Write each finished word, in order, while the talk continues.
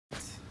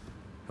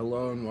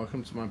Hello and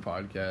welcome to my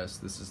podcast.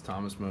 This is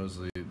Thomas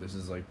Mosley. This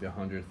is like the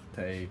 100th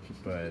take,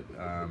 but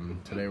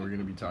today we're going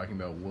to be talking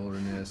about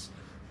wilderness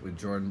with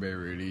Jordan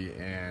Bayruti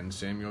and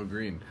Samuel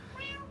Green.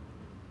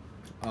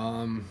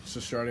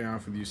 So starting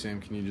off with you, Sam,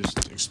 can you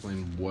just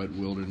explain what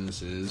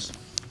wilderness is?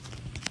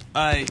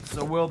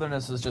 So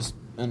wilderness is just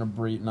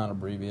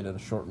a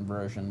shortened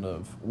version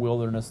of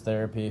wilderness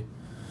therapy,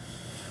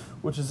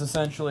 which is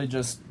essentially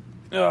just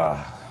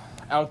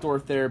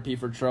outdoor therapy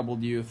for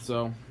troubled youth.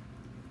 So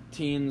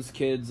teens,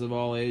 kids of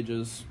all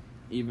ages,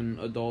 even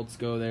adults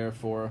go there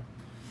for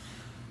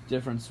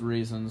different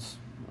reasons.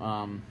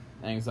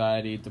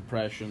 Anxiety,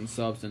 depression,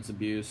 substance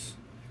abuse,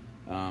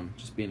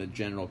 just being a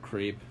general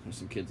creep. There's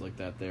some kids like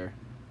that there.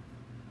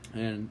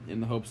 And in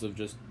the hopes of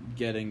just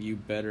getting you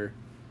better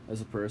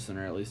as a person,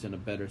 or at least in a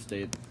better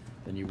state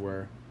than you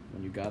were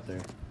when you got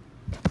there.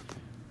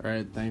 All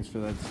right, thanks for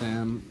that,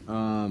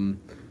 Sam.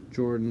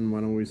 Jordan,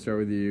 why don't we start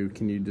with you?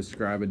 Can you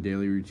describe a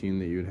daily routine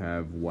that you'd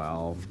have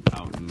while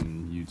out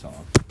in Utah?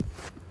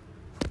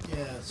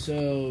 Yeah,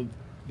 so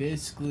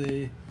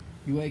basically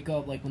you wake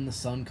up like when the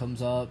sun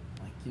comes up.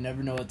 Like you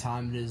never know what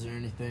time it is or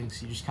anything,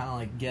 so you just kind of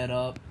like get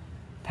up,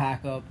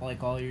 pack up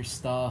like all your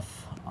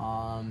stuff.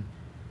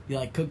 You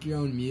like cook your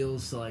own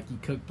meals, so like you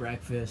cook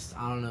breakfast.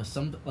 I don't know,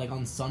 like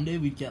on Sunday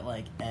we'd get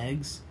like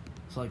eggs,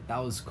 so like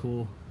that was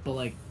cool. But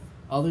like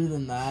other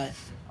than that,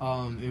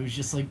 it was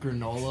just like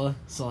granola,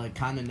 so like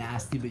kind of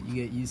nasty, but you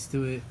get used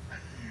to it.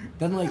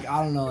 Then like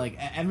I don't know, like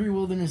every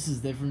wilderness is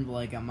different, but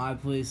like at my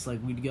place,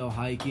 like we'd go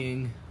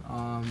hiking.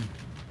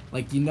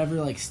 Like you never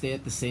like stay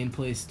at the same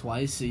place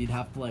twice, so you'd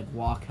have to like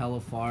walk hella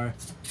far.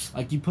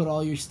 Like you put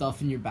all your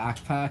stuff in your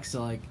backpack,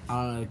 so like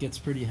I don't know, it gets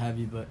pretty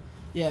heavy, but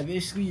yeah,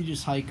 basically you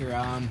just hike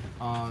around,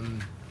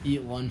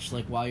 eat lunch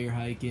like while you're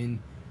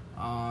hiking.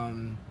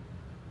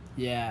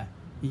 Yeah,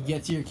 you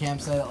get to your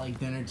campsite at like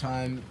dinner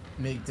time,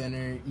 make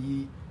dinner,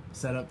 eat,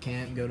 set up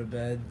camp, go to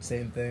bed,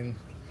 same thing.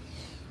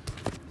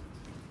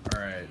 All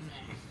right,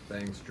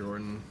 thanks,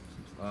 Jordan.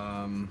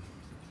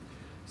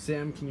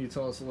 Sam, can you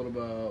tell us a little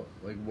about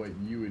like what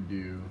you would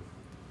do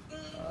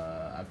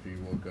after you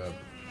woke up?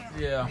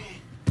 Yeah,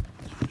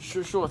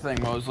 sure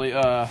thing, Mosley.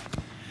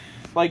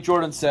 Like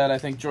Jordan said, I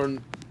think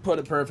Jordan put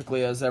it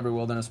perfectly, as every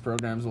wilderness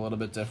program is a little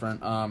bit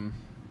different.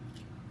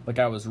 Like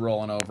I was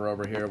rolling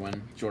over here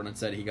when Jordan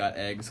said he got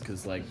eggs,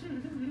 because like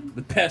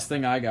the best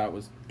thing I got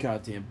was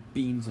goddamn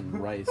beans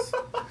and rice.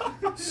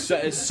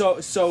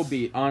 So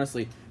beat,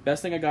 honestly.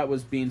 Best thing I got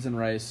was beans and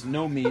rice,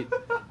 no meat.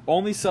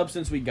 Only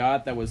substance we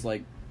got that was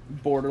like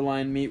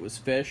borderline meat was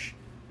fish,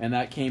 and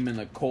that came in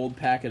a cold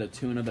packet of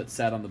tuna that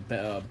sat on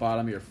the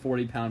bottom of your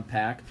 40-pound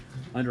pack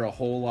under a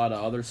whole lot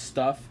of other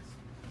stuff,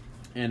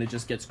 and it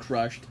just gets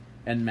crushed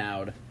and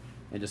mowed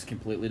and just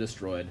completely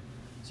destroyed.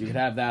 So you could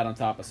have that on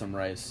top of some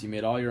rice. You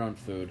made all your own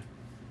food.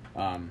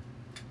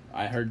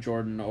 I heard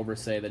Jordan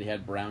say that he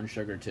had brown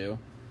sugar too,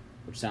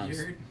 which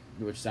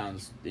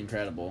sounds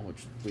incredible,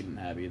 which we didn't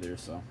have either.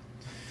 So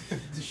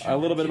a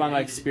little bit about my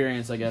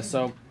experience, I guess.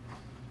 So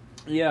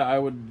yeah, I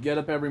would get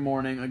up every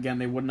morning. Again,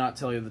 they would not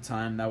tell you the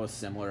time. That was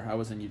similar. I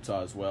was in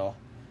Utah as well.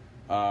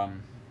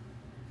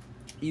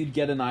 You'd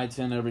get an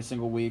I-10 every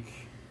single week,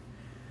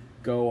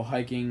 go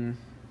hiking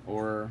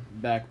or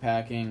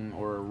backpacking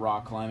or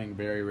rock climbing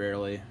very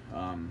rarely,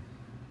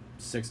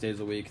 6 days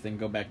a week, then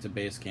go back to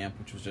base camp,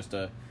 which was just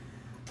a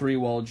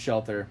 3-walled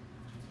shelter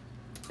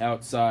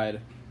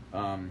outside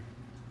for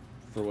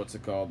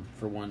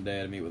one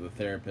day to meet with a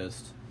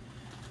therapist.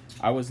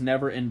 I was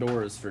never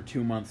indoors for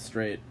 2 months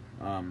straight.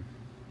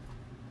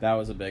 That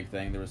was a big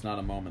thing. There was not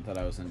a moment that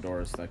I was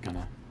indoors that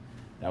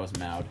was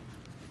mowed.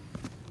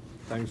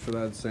 Thanks for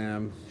that,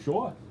 Sam.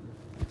 Sure.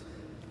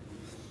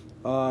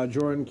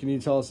 Jordan, can you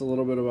tell us a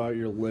little bit about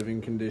your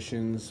living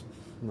conditions,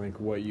 like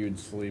what you'd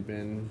sleep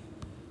in,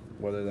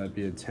 whether that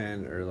be a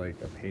tent or like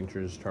a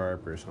painter's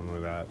tarp or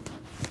something like that?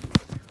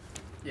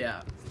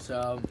 Yeah,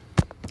 so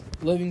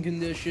living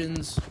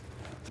conditions,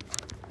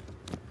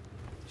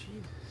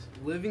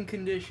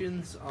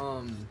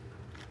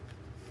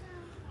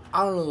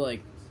 I don't know,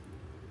 like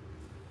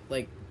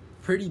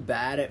pretty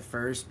bad at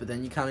first, but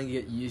then you kind of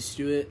get used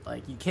to it.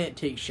 Like you can't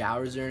take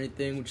showers or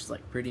anything, which is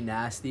like pretty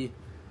nasty.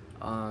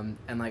 And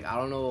like I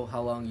don't know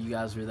how long you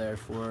guys were there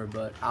for,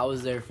 but I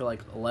was there for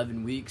like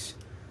 11 weeks.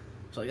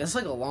 So like that's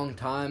like a long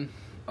time.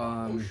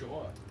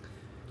 Sure.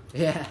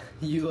 Yeah,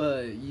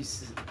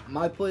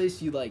 my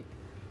place, you like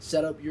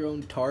set up your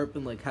own tarp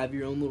and like have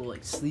your own little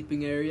like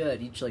sleeping area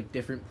at each like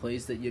different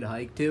place that you'd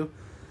hike to.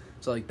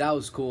 So like that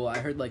was cool. I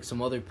heard like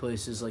some other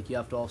places like you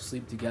have to all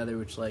sleep together,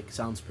 which like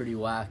sounds pretty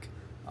whack.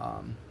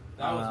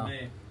 That was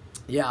me.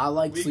 Yeah, I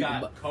like We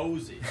sleeping. got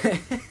cozy.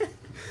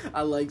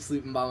 I like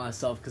sleeping by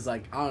myself because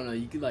like I don't know,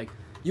 you could like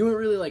you weren't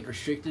really like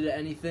restricted to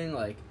anything.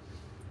 Like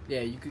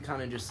yeah, you could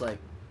kind of just like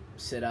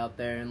sit out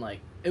there and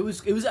like it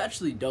was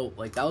actually dope.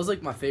 Like that was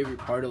like my favorite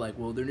part of like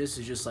wilderness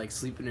is just like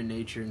sleeping in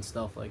nature and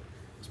stuff. Like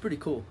it's pretty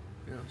cool.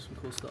 You know, some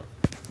cool stuff.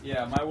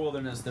 Yeah, my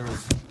wilderness, there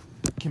was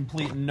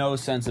complete no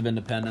sense of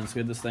independence. We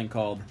had this thing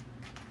called,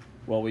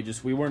 well,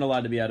 we weren't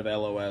allowed to be out of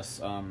LOS.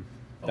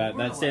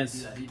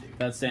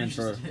 That stands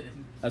for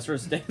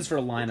stands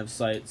for line of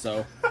sight.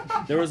 So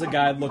there was a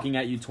guy looking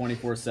at you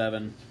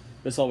 24/7.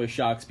 This always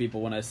shocks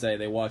people when I say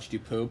they watched you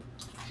poop.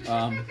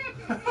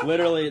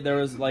 Literally, there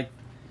was like,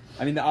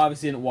 I mean, they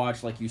obviously didn't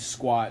watch like you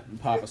squat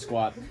and pop a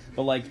squat,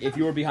 but like if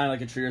you were behind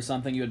like a tree or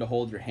something, you had to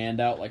hold your hand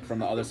out like from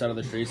the other side of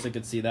the tree so they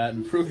could see that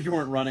and prove you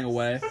weren't running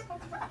away,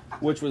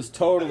 which was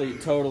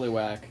totally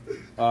whack.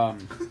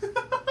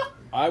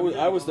 I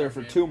was there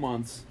for 2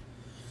 months,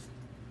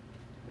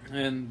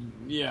 and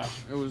yeah,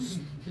 it was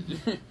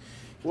it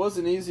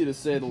wasn't easy to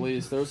say the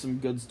least. There was some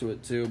goods to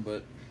it too,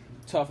 but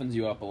toughens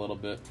you up a little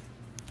bit.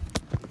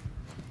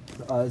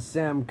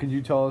 Sam, could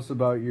you tell us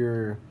about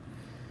your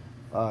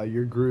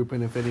group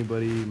and if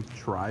anybody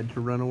tried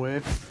to run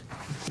away?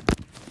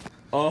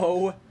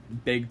 Oh,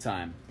 big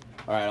time.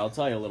 All right, I'll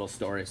tell you a little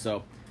story.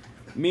 So,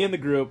 me and the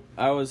group,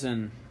 I was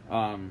in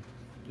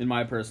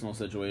my personal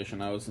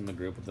situation, I was in the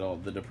group with all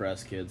the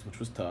depressed kids, which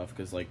was tough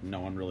because like no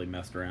one really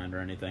messed around or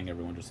anything.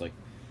 Everyone just like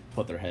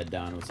put their head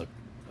down. It was like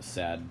a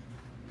sad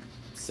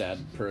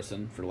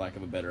person, for lack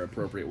of a better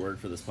appropriate word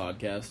for this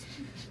podcast.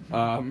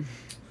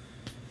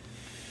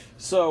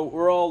 So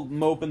we're all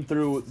moping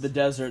through the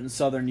desert in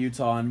southern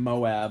Utah and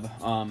Moab.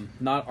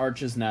 Not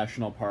Arches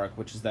National Park,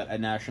 which is a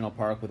national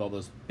park with all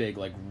those big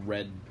like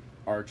red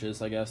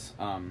arches, I guess.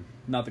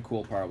 Not the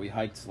cool part. We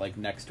hiked like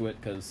next to it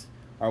because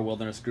our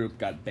wilderness group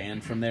got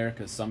banned from there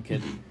because some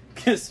kid,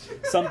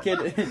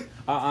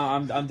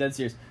 I'm dead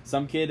serious.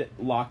 Some kid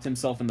locked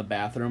himself in the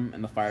bathroom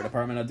and the fire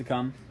department had to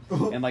come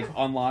and like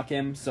unlock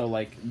him. So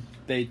like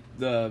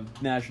the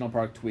national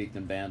park tweaked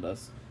and banned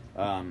us.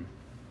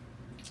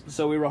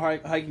 So we were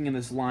hiking in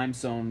this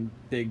limestone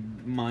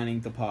big mining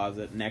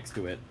deposit next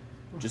to it,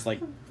 just like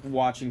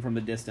watching from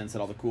the distance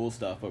at all the cool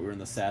stuff, but we were in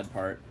the sad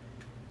part.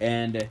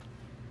 And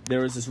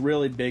there was this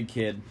really big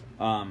kid,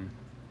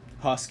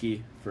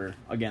 husky, for,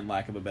 again,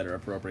 lack of a better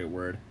appropriate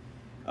word,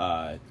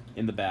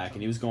 in the back,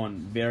 and he was going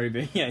very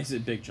big. Yeah, he's a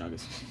big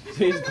chungus.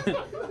 So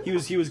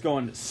he was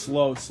going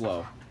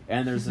slow.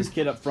 And there's this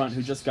kid up front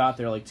who just got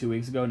there like 2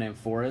 weeks ago named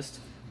Forrest,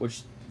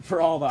 which,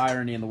 for all the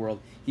irony in the world,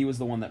 he was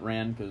the one that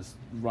ran, because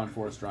run,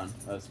 Forrest, run.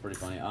 That's pretty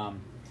funny.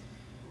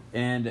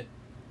 And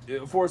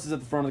Forrest is at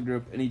the front of the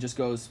group, and he just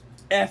goes,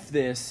 F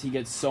this. He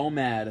gets so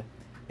mad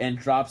and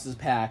drops his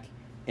pack,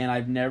 and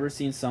I've never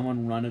seen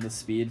someone run at a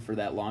speed for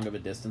that long of a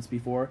distance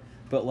before,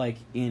 but, like,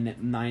 in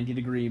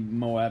 90-degree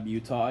Moab,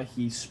 Utah,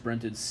 he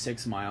sprinted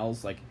 6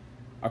 miles, like,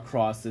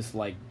 across this,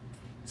 like,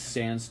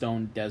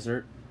 sandstone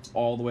desert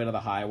all the way to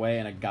the highway,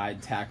 and a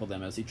guide tackled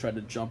him as he tried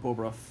to jump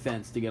over a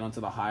fence to get onto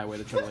the highway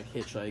to try to, like,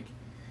 hitchhike.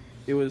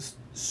 It was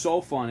so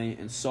funny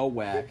and so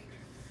whack.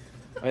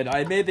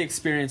 I made the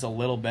experience a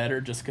little better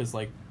just because,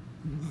 like,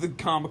 the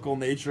comical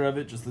nature of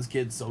it, just this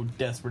kid so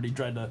desperate he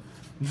tried to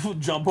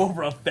jump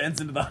over a fence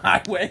into the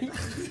highway.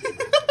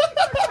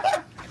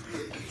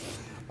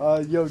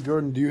 Yo,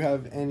 Jordan, do you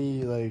have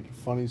any, like,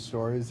 funny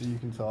stories that you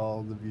can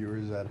tell the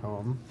viewers at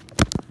home?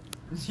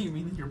 You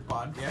mean in your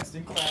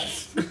podcasting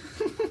class?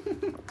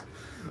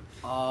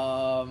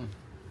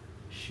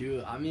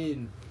 Shoot, I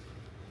mean,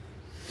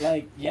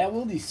 like, yeah,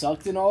 Wildy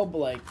sucked and all, but,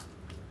 like...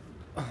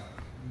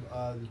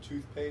 The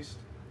toothpaste?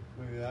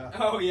 Maybe that.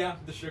 Oh, yeah,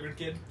 the sugar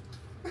kid.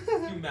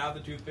 You mouth the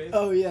toothpaste?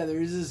 Oh, yeah, there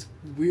was this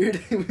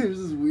weird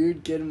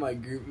kid in my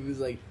group who was,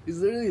 like, he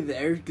was literally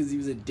there because he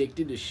was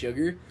addicted to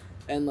sugar,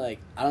 and, like,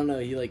 I don't know,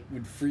 he, like,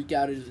 would freak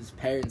out at his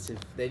parents if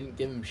they didn't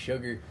give him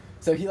sugar.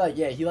 So he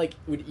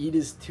would eat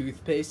his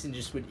toothpaste and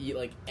just would eat,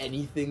 like,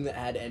 anything that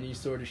had any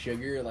sort of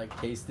sugar or, like,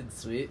 tasted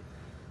sweet.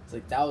 It's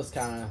like, that was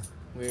kind of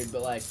weird,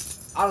 but, like,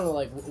 I don't know,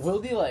 like,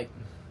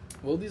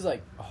 Wildy's,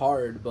 like,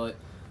 hard, but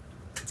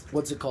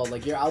what's it called?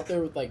 Like, you're out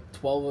there with, like,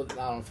 12, I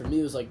don't know, for me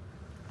it was, like,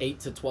 8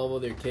 to 12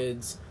 other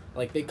kids.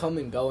 Like, they come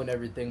and go and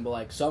everything, but,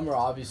 like, some are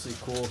obviously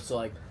cool, so,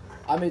 like,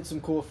 I made some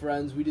cool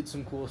friends, we did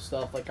some cool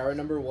stuff. Like, I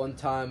remember one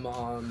time,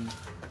 I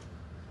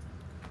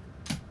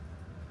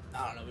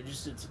don't know, we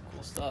just did some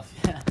cool stuff,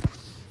 yeah.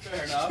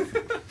 Fair enough.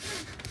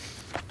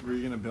 Were you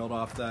going to build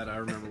off that? I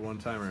remember one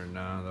time, or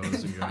no, that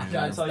wasn't good. Can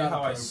I tell you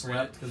how I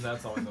slept? Because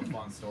that's always a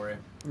fun story.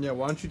 Yeah,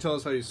 why don't you tell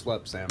us how you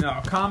slept, Sam?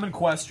 No, common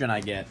question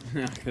I get.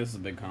 This is a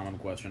big common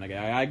question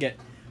I get,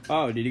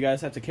 oh, did you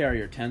guys have to carry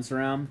your tents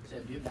around?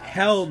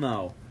 Hell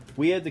no.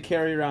 We had to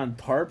carry around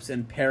tarps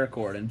and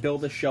paracord and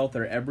build a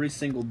shelter every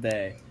single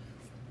day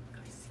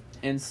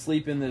and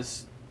sleep in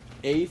this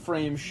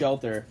A-frame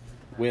shelter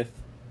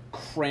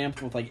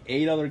cramped with like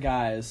 8 other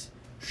guys,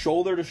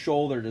 shoulder to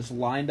shoulder, just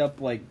lined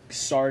up like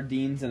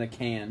sardines in a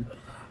can.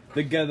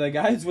 The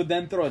guys would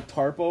then throw a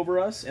tarp over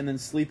us and then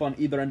sleep on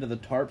either end of the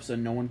tarp so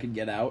no one could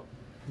get out.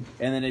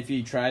 And then if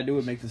you tried to, it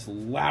would make this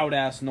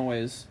loud-ass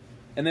noise.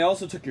 And they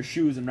also took your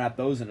shoes and wrapped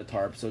those in a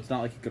tarp, so it's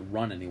not like you could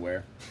run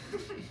anywhere.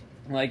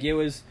 Like, it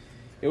was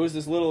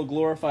this little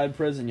glorified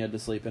prison you had to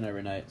sleep in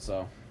every night,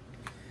 so...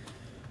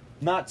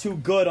 Not too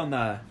good on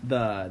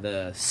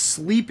the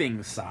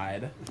sleeping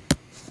side.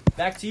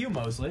 Back to you,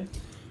 Mosley.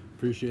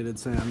 Appreciate it,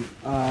 Sam.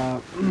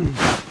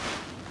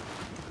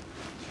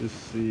 Let's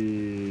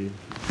see.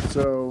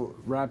 So,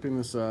 wrapping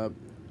this up,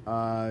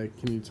 can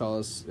you tell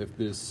us if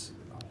this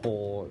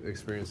whole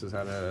experience has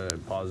had a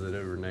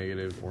positive or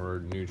negative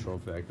or neutral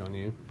effect on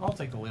you? I'll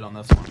take the lead on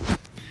this one.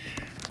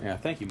 Yeah,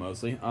 thank you,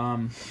 Mosley.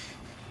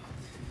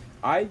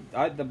 I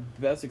the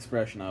best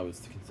expression I would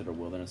consider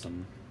wilderness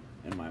in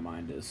my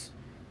mind is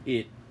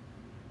it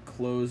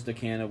closed a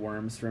can of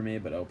worms for me,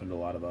 but opened a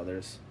lot of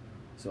others.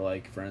 So,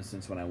 like, for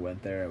instance, when I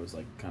went there, I was,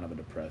 like, kind of a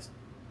depressed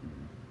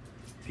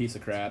piece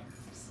of crap.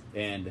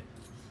 And,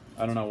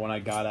 I don't know, when I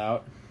got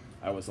out,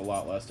 I was a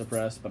lot less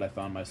depressed, but I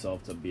found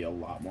myself to be a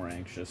lot more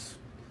anxious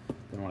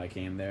than when I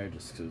came there,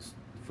 just because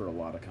for a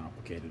lot of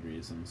complicated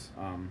reasons.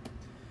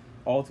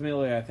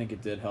 Ultimately, I think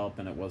it did help,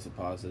 and it was a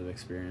positive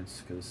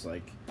experience, because,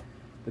 like,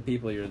 the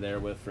people you're there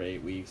with for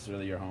 8 weeks,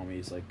 or your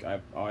homies, like, I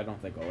don't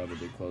think I'll ever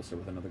be closer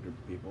with another group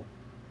of people.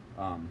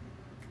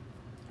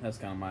 That's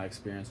kind of my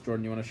experience.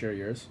 Jordan, you want to share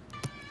yours?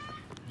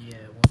 Yeah,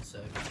 1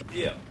 sec.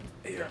 Yeah.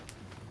 Here.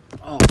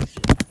 Oh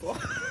shit.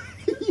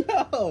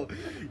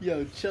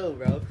 Yo, chill,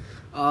 bro.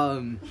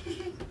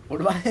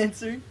 What am I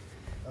answering?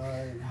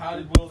 How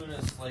did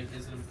wilderness,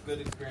 is it a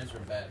good experience or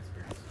a bad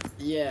experience?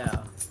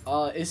 Yeah,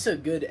 it's a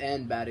good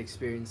and bad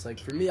experience. Like,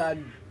 for me,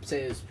 I'd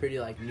say it's pretty,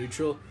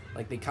 neutral.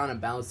 Like, they kind of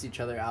balanced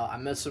each other out. I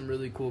met some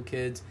really cool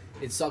kids.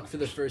 It sucked for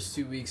the first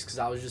 2 weeks because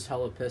I was just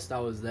hella pissed I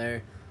was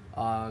there.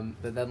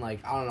 But then, I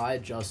don't know, I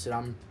adjusted.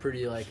 I'm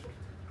pretty,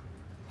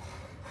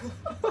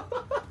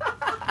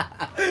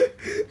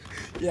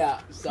 yeah,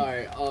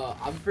 sorry.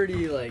 I'm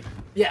pretty,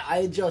 I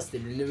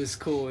adjusted, and it was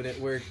cool, and it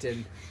worked,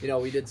 and,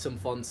 we did some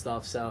fun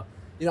stuff. So,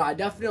 I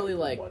definitely,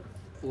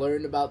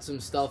 learned about some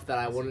stuff that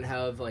I wouldn't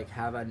have,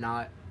 have I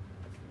not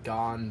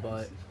gone,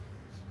 but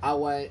I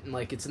went, and,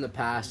 it's in the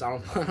past. I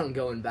don't plan on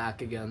going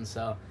back again,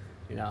 so,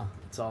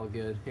 it's all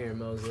good. Here,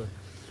 Mosley.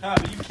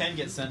 But you can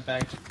get sent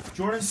back.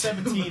 Jordan's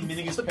 17,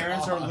 meaning his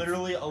parents are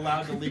literally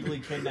allowed to legally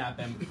kidnap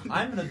him.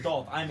 I'm an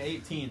adult. I'm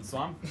 18, so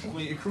I'm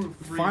completely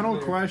free. Final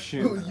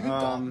question.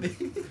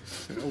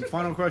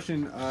 Final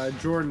question.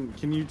 Jordan,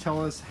 can you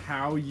tell us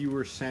how you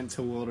were sent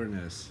to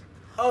Wilderness?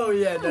 Oh,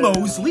 yeah.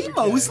 Mosley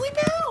now.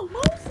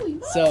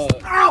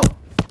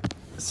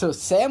 So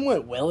Sam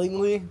went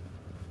willingly.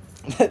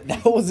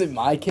 That wasn't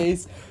my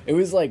case. It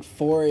was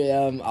 4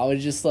 a.m. I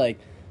was just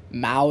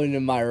mowing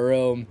in my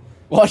room,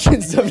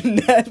 watching some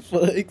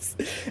Netflix,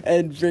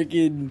 and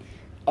freaking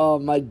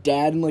my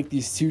dad and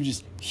these two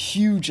just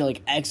huge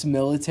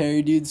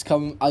ex-military dudes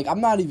come. I'm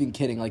not even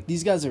kidding.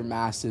 These guys are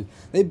massive.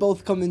 They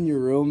both come in your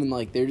room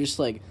and they're just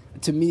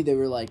to me they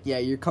were yeah,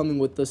 you're coming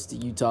with us to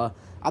Utah.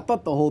 I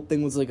thought the whole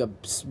thing was a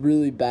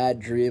really bad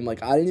dream. I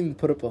didn't even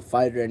put up a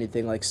fight or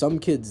anything. Some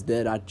kids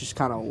did. I just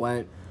kind of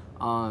went.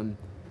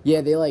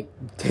 Yeah,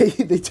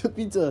 they took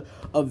me to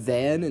a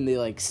van, and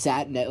they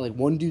sat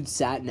one dude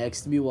sat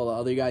next to me while the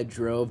other guy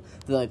drove.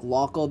 They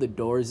lock all the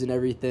doors and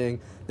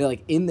everything.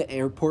 They in the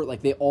airport,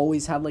 they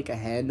always had a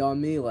hand on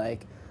me. I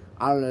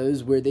don't know, it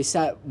was weird. They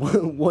sat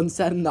one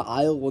sat in the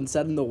aisle, one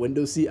sat in the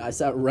window seat. I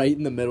sat right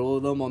in the middle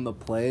of them on the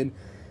plane.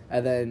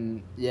 And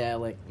then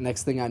yeah,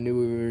 next thing I knew,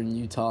 we were in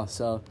Utah.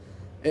 So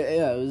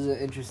it was an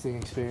interesting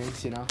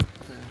experience, Yeah.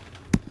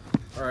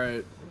 All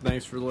right,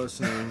 thanks for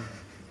listening.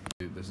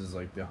 This is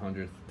the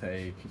 100th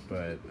take,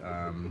 but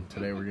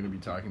today we're going to be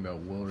talking about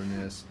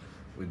Wilderness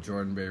with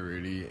Jordan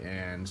Bayruti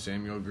and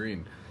Samuel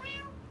Green.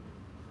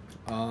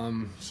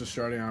 So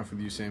starting off with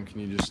you, Sam, can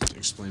you just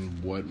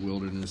explain what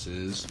Wilderness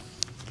is?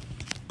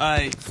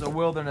 So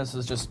Wilderness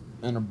is just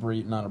not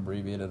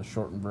abbreviated, a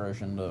shortened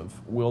version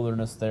of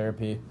wilderness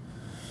therapy,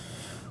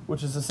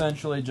 which is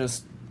essentially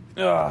just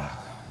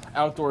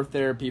outdoor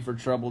therapy for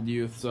troubled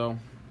youth. So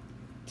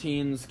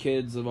teens,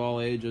 kids of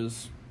all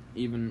ages,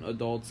 even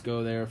adults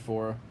go there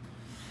for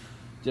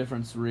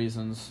different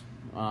reasons.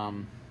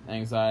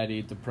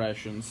 Anxiety,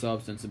 depression,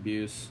 substance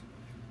abuse,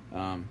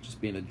 just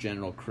being a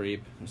general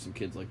creep. There's some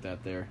kids like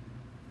that there.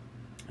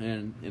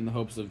 And in the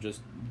hopes of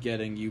just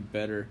getting you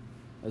better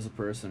as a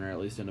person, or at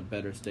least in a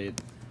better state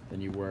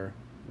than you were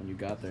when you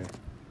got there.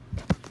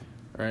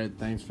 All right,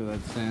 thanks for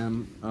that,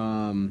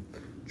 Sam.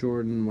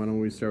 Jordan, why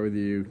don't we start with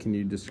you? Can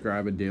you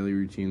describe a daily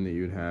routine that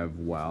you'd have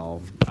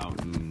while out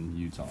in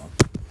Utah?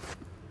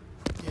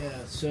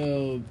 Yeah,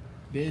 so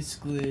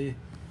basically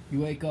you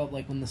wake up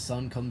when the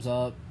sun comes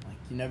up.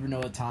 You never know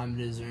what time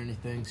it is or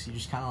anything, so you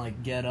just kind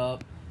of get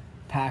up,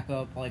 pack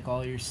up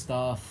all your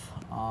stuff.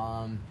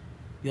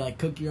 You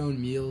cook your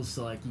own meals,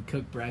 so you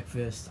cook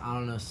breakfast. I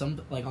don't know,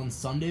 on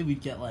Sunday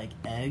we'd get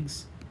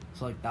eggs,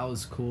 so that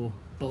was cool.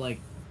 But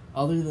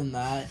other than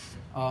that,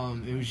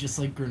 it was just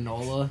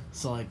granola,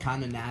 so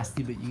kind of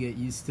nasty, but you get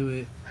used to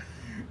it.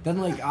 Then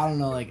I don't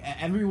know,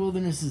 every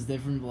wilderness is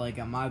different, but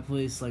at my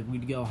place,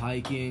 we'd go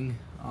hiking.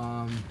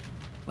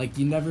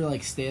 You never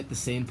stay at the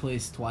same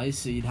place twice,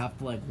 so you'd have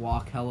to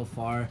walk hella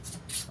far.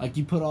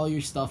 You put all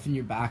your stuff in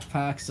your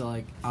backpack, so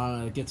I don't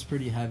know, it gets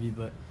pretty heavy.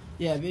 But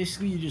yeah,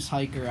 basically you just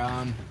hike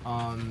around,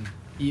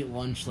 eat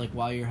lunch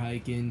while you're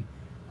hiking.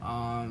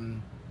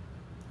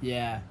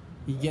 Yeah,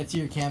 you get to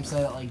your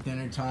campsite at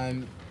dinner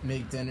time,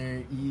 make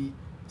dinner, eat,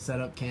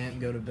 set up camp,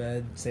 go to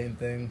bed, same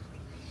thing.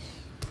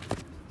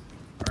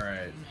 All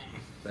right,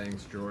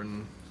 thanks,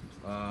 Jordan.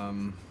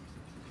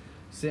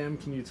 Sam,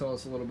 can you tell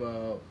us a little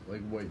about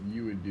like what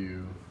you would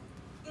do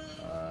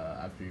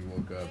after you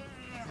woke up?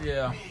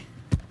 Yeah.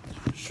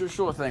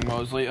 Sure thing,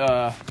 Mosley.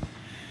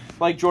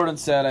 Like Jordan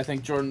said, I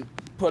think Jordan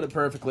put it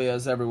perfectly,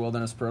 as every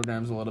wilderness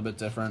program is a little bit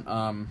different.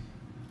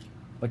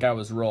 Like I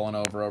was rolling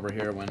over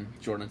here when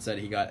Jordan said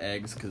he got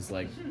eggs, because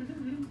like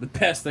the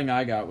best thing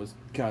I got was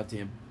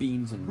goddamn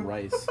beans and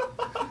rice.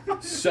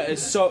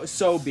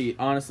 So beat,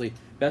 honestly.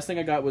 Best thing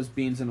I got was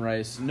beans and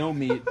rice, no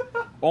meat.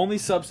 Only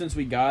substance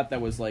we got that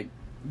was like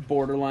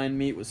borderline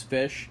meat was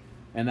fish,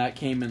 and that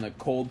came in a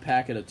cold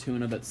packet of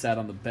tuna that sat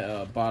on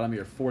the bottom of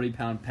your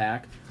 40-pound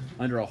pack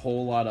under a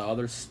whole lot of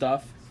other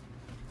stuff,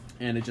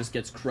 and it just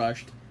gets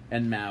crushed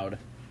and mowed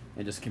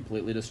and just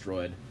completely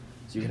destroyed.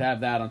 So you could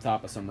have that on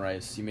top of some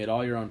rice. You made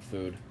all your own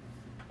food.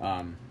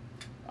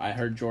 I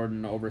heard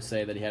Jordan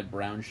say that he had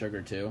brown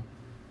sugar too,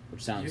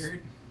 which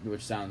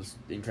sounds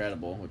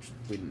incredible, which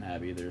we didn't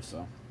have either.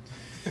 So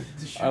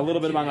a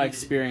little bit about my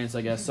experience,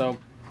 I guess. So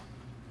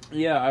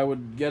yeah, I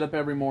would get up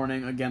every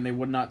morning. Again, they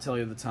would not tell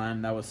you the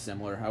time. That was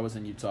similar. I was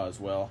in Utah as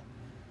well.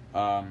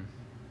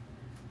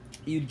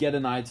 You'd get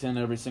an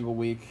I-10 every single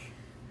week,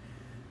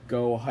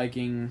 go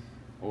hiking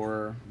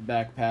or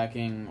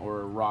backpacking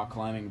or rock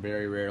climbing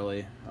very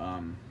rarely,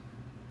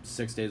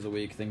 6 days a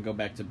week, then go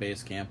back to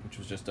base camp, which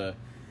was just a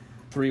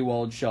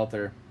 3-walled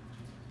shelter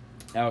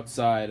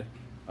outside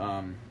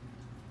for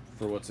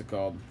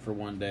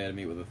one day to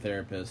meet with a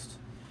therapist.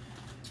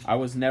 I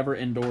was never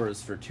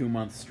indoors for 2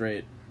 months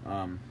straight.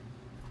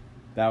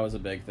 That was a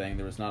big thing.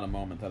 There was not a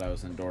moment that I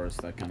was indoors.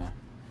 That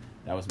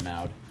was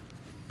mad.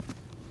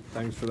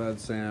 Thanks for that,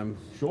 Sam.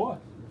 Sure.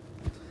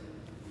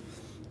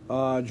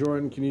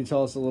 Jordan, can you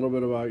tell us a little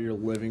bit about your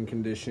living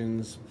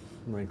conditions,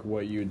 like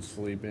what you'd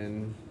sleep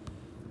in,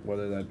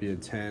 whether that be a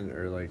tent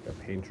or like a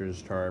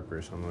painter's tarp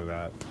or something like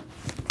that?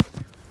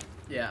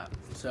 Yeah,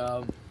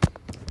 so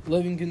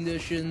living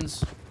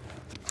conditions.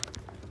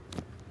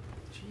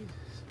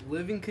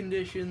 Living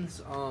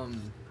conditions, I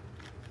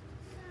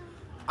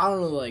don't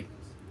know, like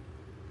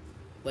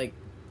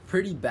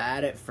pretty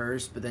bad at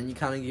first, but then you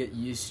kind of get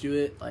used to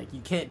it. Like,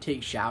 you can't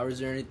take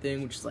showers or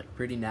anything, which is like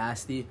pretty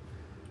nasty.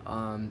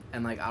 And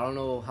like, I don't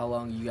know how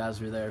long you guys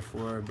were there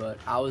for, but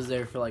I was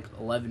there for like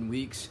 11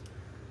 weeks.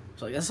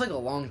 So like, that's like a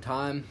long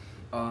time.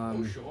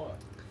 Sure.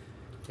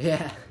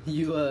 Yeah,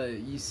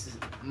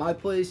 my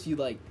place, you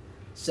like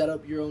set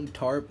up your own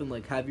tarp and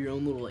like have your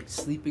own little like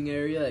sleeping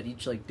area at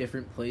each like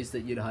different place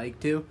that you'd hike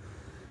to.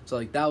 So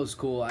like, that was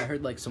cool. I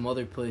heard like some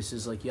other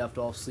places like you have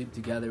to all sleep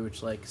together,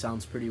 which like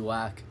sounds pretty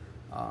whack.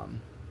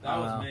 That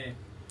was me.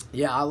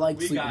 Yeah, I like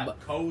we sleeping. Got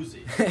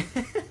cozy.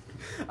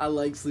 I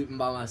like sleeping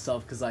by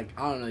myself because like,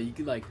 I don't know, you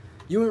could like,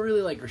 you weren't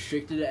really like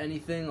restricted to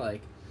anything.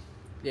 Like,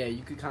 yeah,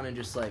 you could kind of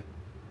just like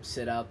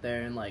sit out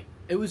there and like,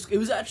 it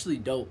was actually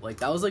dope. Like,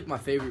 that was like my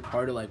favorite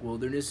part of like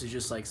wilderness, is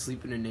just like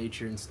sleeping in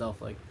nature and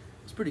stuff. Like,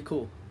 it's pretty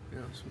cool. You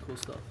know, some cool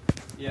stuff.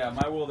 Yeah,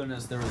 my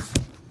wilderness, there was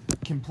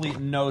complete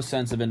no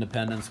sense of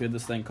independence. We had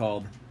this thing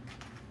called,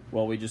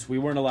 well, we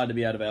weren't allowed to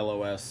be out of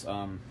LOS.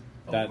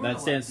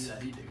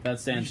 That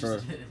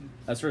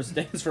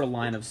stands for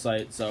line of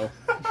sight. So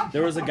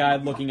there was a guy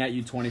looking at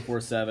you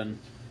 24/7.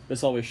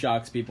 This always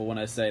shocks people when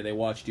I say they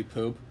watched you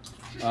poop.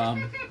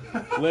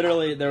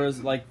 Literally, there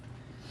was like,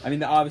 I mean,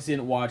 they obviously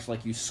didn't watch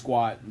like you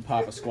squat and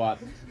pop a squat,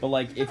 but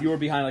like if you were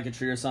behind like a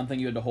tree or something,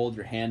 you had to hold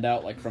your hand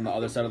out like from the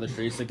other side of the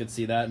tree so they could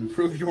see that and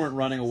prove you weren't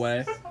running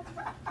away,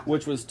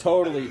 which was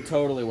totally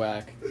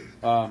whack.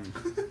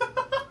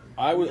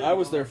 I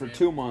was there for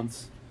 2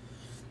 months,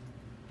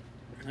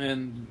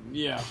 and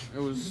yeah,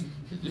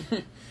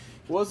 it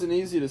wasn't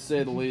easy to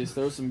say the least.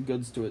 There was some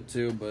goods to it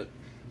too, but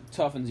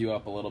toughens you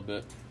up a little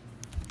bit.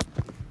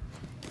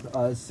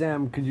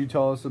 Sam, could you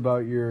tell us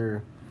about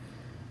your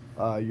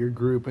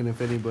group and if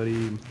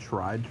anybody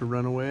tried to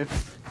run away?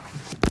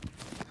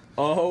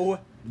 Oh,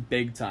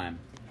 big time.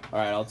 All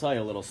right, I'll tell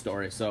you a little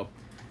story. So,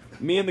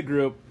 me and the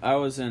group, I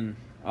was in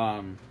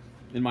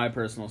my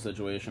personal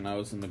situation, I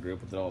was in the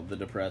group with all the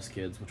depressed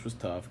kids, which was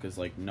tough because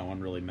like no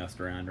one really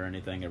messed around or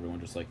anything. Everyone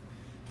just like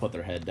put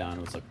their head down.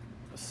 It was like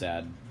a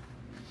sad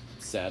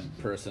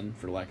person,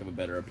 for lack of a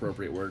better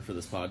appropriate word for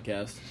this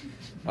podcast.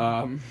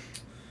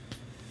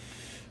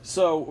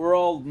 So we're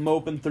all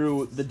moping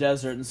through the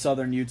desert in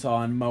southern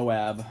Utah and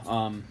Moab.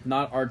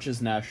 Not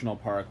Arches National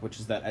Park, which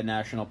is a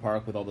national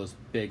park with all those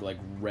big like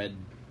red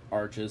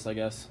arches, I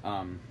guess.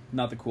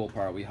 Not the cool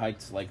part. We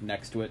hiked like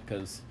next to it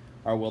because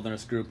our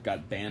wilderness group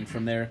got banned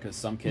from there because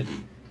some kid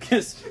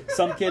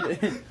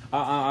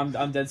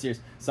I'm dead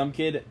serious. Some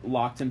kid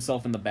locked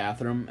himself in the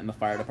bathroom and the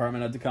fire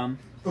department had to come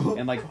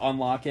and like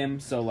unlock him.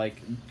 So like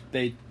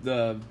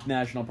the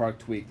national park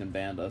tweaked and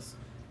banned us.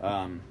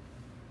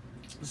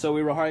 So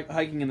we were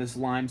hiking in this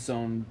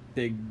limestone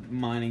big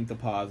mining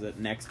deposit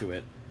next to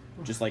it,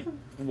 just like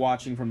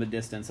watching from the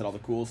distance at all the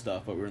cool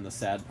stuff, but we were in the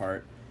sad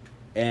part.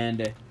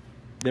 And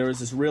there was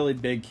this really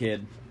big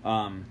kid,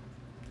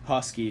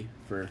 husky,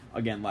 for,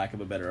 again, lack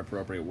of a better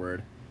appropriate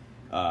word,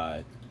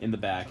 in the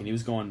back, and he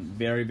was going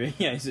very big.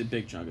 Yeah, he's a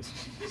big chungus.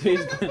 So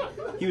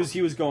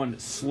he was going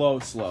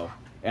slow,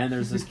 And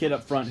there's this kid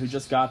up front who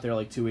just got there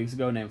like 2 weeks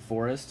ago named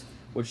Forrest,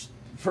 which,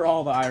 for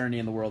all the irony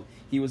in the world,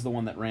 he was the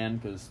one that ran,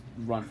 because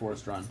run,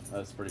 Forrest, run.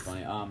 That's pretty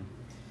funny.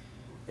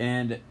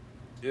 And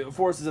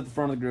Forrest is at the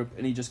front of the group,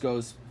 and he just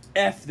goes,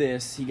 F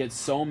this. He gets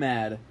so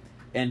mad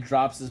and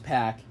drops his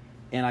pack.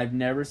 And I've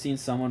never seen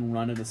someone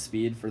run at a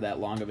speed for that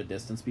long of a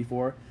distance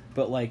before.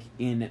 But, like,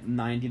 in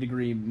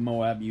 90-degree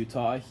Moab,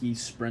 Utah, he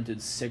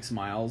sprinted 6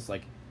 miles,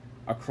 like,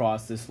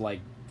 across this, like,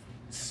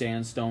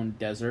 sandstone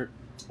desert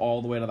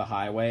all the way to the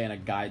highway, and a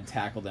guide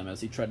tackled him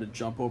as he tried to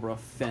jump over a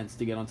fence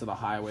to get onto the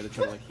highway to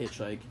try to, like,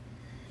 hitchhike.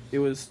 It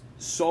was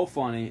so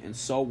funny and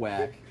so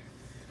whack.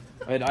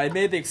 I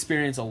made the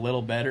experience a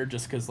little better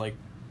just because, like,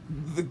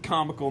 the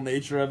comical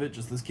nature of it,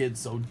 just this kid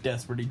so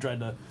desperate he tried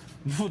to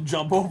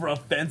jump over a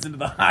fence into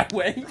the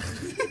highway.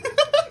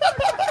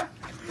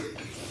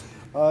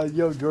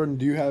 Yo, Jordan,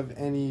 do you have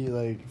any,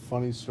 like,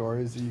 funny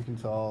stories that you can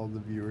tell the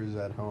viewers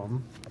at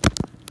home?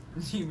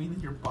 Do you mean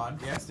in your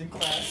podcasting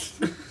class?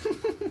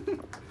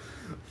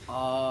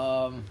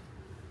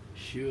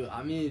 Shoot,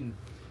 I mean,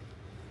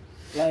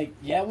 like,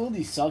 yeah,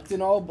 Wildy sucked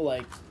and all, but,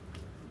 like...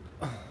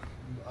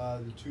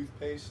 The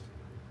toothpaste,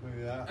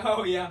 maybe that.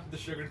 Oh, yeah, the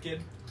sugar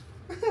kid.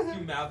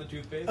 You mouth the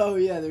toothpaste. Oh,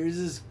 yeah, there was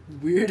this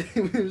weird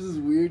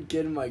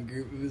kid in my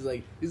group who was,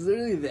 like, he was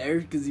literally there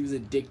because he was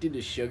addicted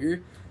to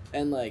sugar.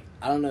 And, like,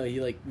 I don't know,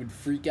 he, like, would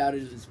freak out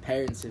at his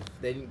parents if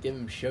they didn't give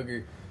him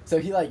sugar. So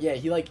he,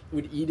 like,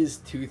 would eat his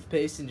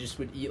toothpaste and just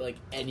would eat, like,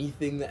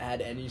 anything that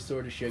had any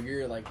sort of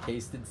sugar or, like,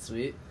 tasted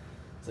sweet.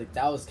 It's, like,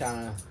 that was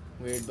kind of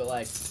weird. But,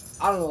 like,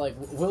 I don't know, like,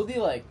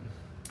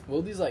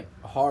 Wildy's, like,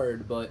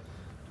 hard, but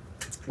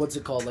what's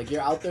it called? Like,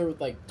 you're out there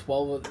with, like,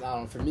 12, I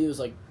don't know, for me it was,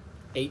 like,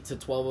 8 to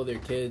 12 other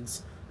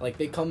kids. Like,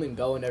 they come and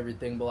go and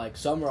everything, but, like,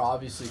 some are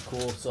obviously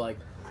cool. So, like,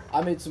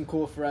 I made some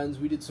cool friends.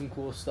 We did some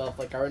cool stuff.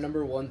 Like, I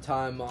remember one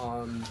time,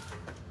 I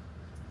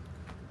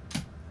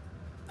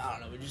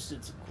don't know, we just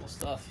did some cool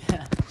stuff,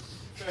 yeah.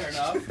 Fair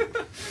enough.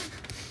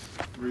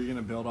 Were you going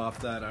to build off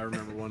that I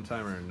remember one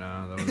time, or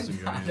no? That wasn't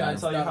good. Can I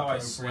tell you how I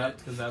slept?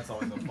 Because that's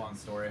always a fun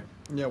story.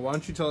 Yeah, why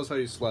don't you tell us how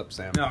you slept,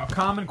 Sam? No,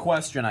 common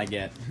question I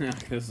get.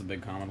 This is a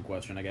big common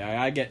question I get.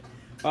 I get,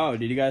 oh,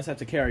 did you guys have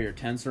to carry your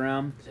tents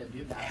around?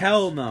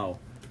 Hell no.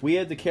 We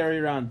had to carry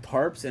around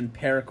tarps and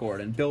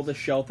paracord and build a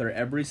shelter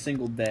every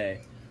single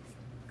day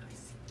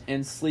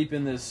and sleep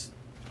in this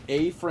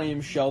A-frame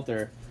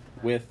shelter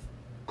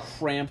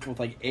cramped with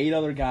like 8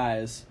 other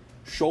guys,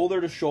 shoulder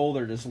to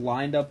shoulder, just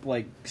lined up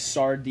like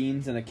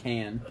sardines in a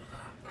can.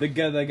 The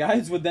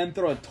guys would then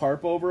throw a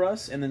tarp over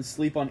us and then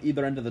sleep on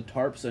either end of the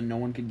tarp so no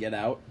one could get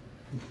out.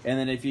 And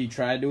then if you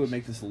tried to, it would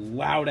make this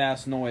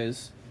loud-ass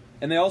noise.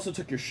 And they also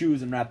took your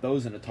shoes and wrapped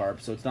those in a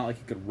tarp, so it's not like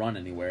you could run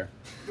anywhere.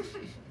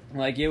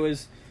 Like, it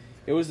was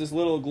this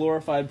little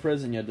glorified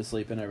prison you had to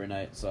sleep in every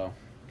night, so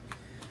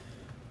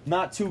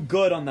not too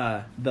good on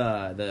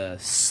the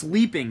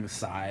sleeping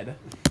side.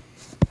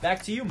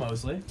 Back to you,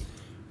 Mosley.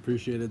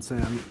 Appreciate it,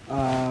 Sam.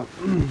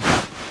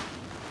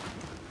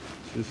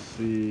 Just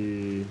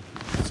see.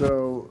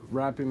 So,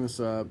 wrapping this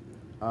up,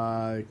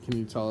 can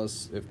you tell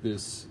us if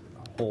this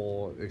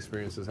whole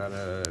experience has had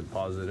a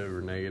positive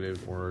or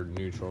negative or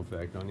neutral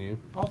effect on you?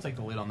 I'll take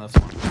the lead on this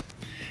one.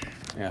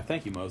 Yeah,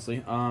 thank you,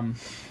 Mosley.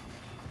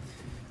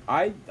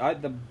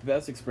 The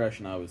best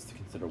expression I was to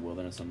consider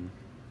wilderness in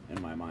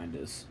my mind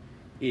is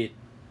it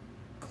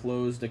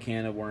closed a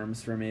can of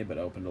worms for me, but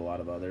opened a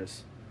lot of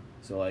others.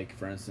 So, like,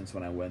 for instance,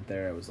 when I went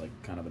there, I was, like,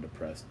 kind of a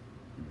depressed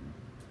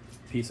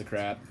piece of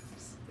crap.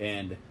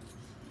 And,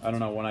 I don't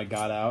know, when I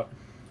got out,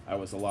 I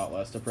was a lot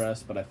less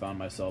depressed, but I found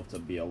myself to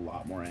be a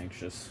lot more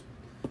anxious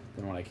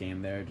than when I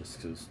came there, just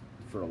because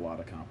for a lot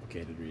of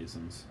complicated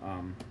reasons.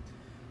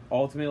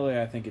 Ultimately,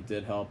 I think it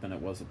did help, and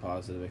it was a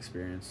positive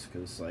experience,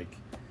 because, like,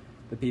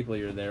 the people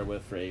you're there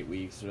with for 8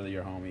 weeks, or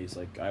your homies,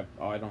 like,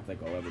 I don't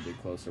think I'll ever be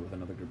closer with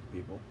another group of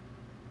people.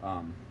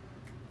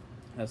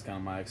 That's kind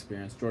of my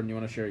experience. Jordan, you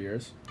want to share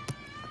yours?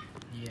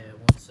 Yeah,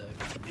 1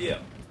 second. Yeah.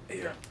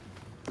 Here.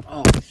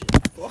 Oh, shit.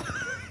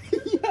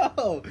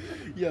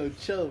 Yo,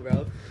 chill,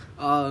 bro.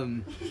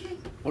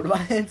 What am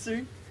I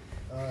answering?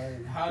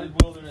 How did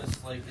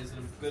wilderness, like, is it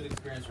a good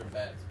experience or a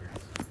bad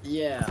experience?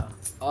 Yeah,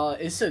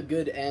 it's a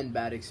good and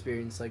bad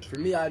experience. Like, for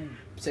me, I'd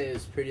say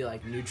it's pretty,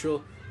 like,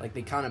 neutral. Like,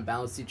 they kind of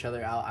balanced each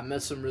other out. I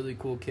met some really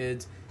cool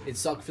kids. It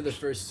sucked for the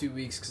first 2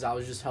 weeks because I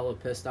was just hella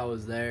pissed I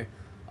was there.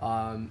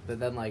 But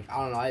then, like,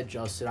 I don't know, I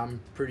adjusted. I'm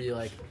pretty,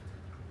 like...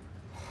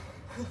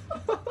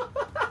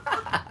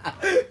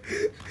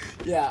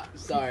 yeah,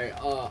 sorry.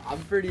 I'm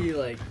pretty,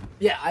 like...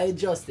 Yeah, I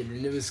adjusted,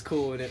 and it was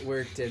cool, and it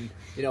worked, and,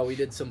 you know, we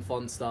did some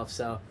fun stuff.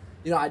 So,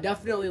 you know, I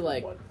definitely,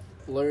 like,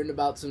 learned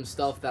about some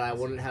stuff that I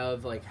wouldn't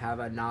have, like, have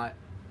I not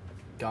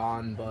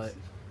gone, but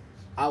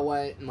I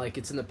went, and, like,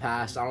 it's in the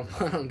past. I don't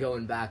plan on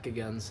going back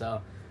again, so,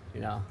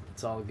 you know,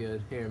 it's all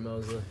good. Here,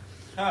 Mosley.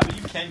 But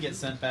you can get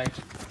sent back.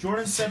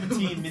 Jordan's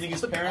 17, meaning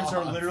his parents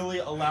are literally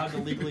allowed to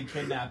legally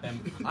kidnap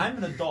him. I'm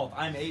an adult.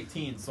 I'm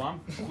 18, so I'm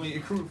free.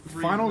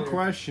 Final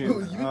question.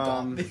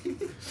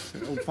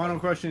 You Final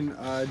question.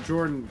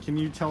 Jordan, can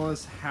you tell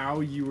us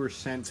how you were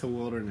sent to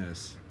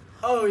wilderness?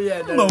 Oh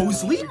yeah,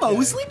 Mosley okay.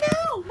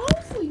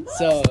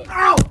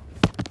 now.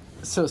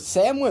 So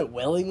Sam went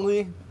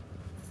willingly.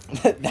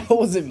 That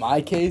wasn't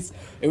my case.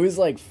 It was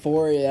like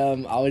 4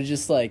 a.m. I was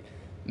just like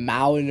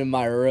mowing in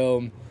my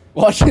room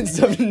watching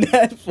some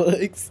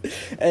Netflix,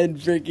 and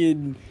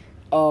freaking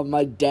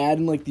my dad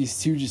and like these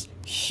two just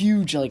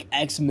huge like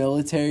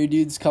ex-military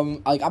dudes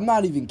come. Like, I'm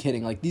not even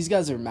kidding. Like, these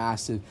guys are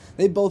massive.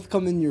 They both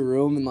come in your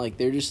room and like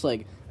they're just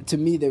like, to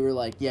me they were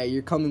like, yeah,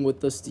 you're coming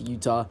with us to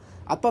Utah.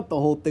 I thought the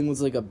whole thing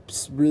was like a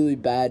really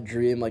bad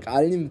dream. Like,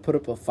 I didn't even put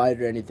up a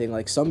fight or anything.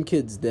 Like, some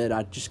kids did.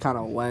 I just kind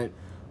of went.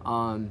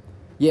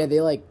 Yeah,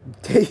 they like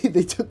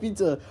they took me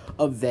to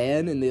a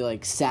van, and they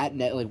like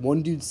like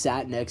one dude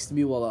sat next to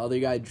me while the other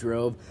guy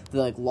drove. They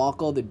like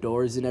lock all the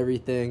doors and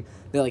everything.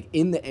 They like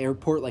in the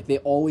airport, like they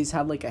always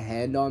had like a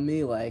hand on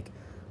me. Like,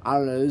 I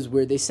don't know, it was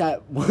weird. They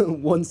sat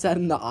one sat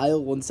in the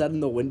aisle, one sat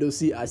in the window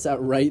seat. I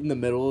sat right in the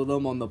middle of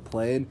them on the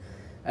plane,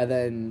 and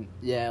then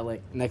yeah,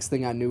 like next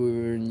thing I knew, we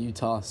were in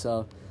Utah.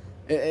 So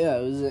it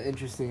was an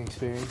interesting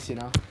experience, you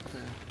know.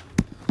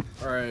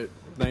 All right,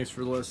 thanks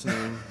for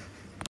listening.